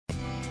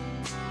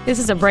This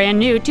is a brand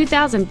new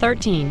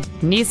 2013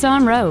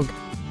 Nissan Rogue.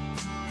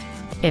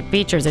 It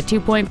features a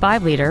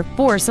 2.5-liter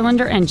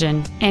four-cylinder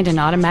engine and an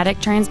automatic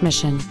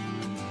transmission.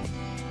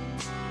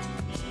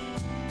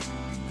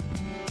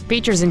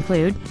 Features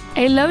include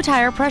a low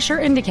tire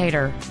pressure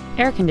indicator,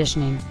 air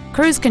conditioning,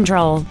 cruise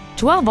control,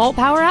 12-volt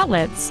power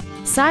outlets,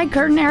 side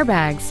curtain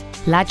airbags,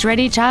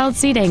 latch-ready child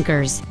seat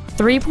anchors,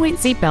 3-point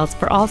seat belts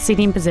for all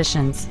seating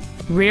positions,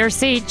 rear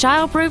seat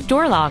child-proof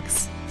door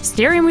locks,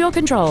 steering wheel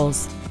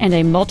controls, and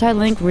a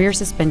multi-link rear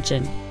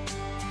suspension.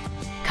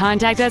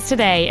 Contact us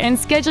today and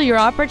schedule your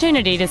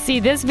opportunity to see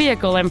this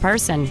vehicle in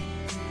person.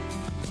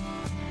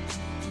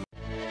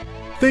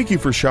 Thank you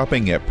for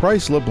shopping at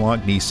Price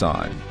LeBlanc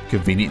Nissan,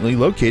 conveniently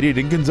located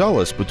in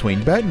Gonzales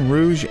between Baton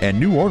Rouge and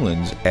New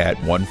Orleans at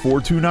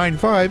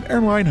 14295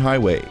 Airline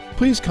Highway.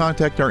 Please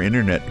contact our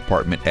internet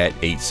department at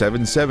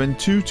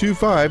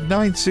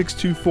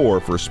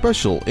 877-225-9624 for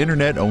special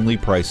internet-only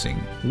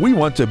pricing. We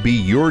want to be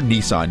your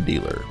Nissan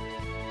dealer.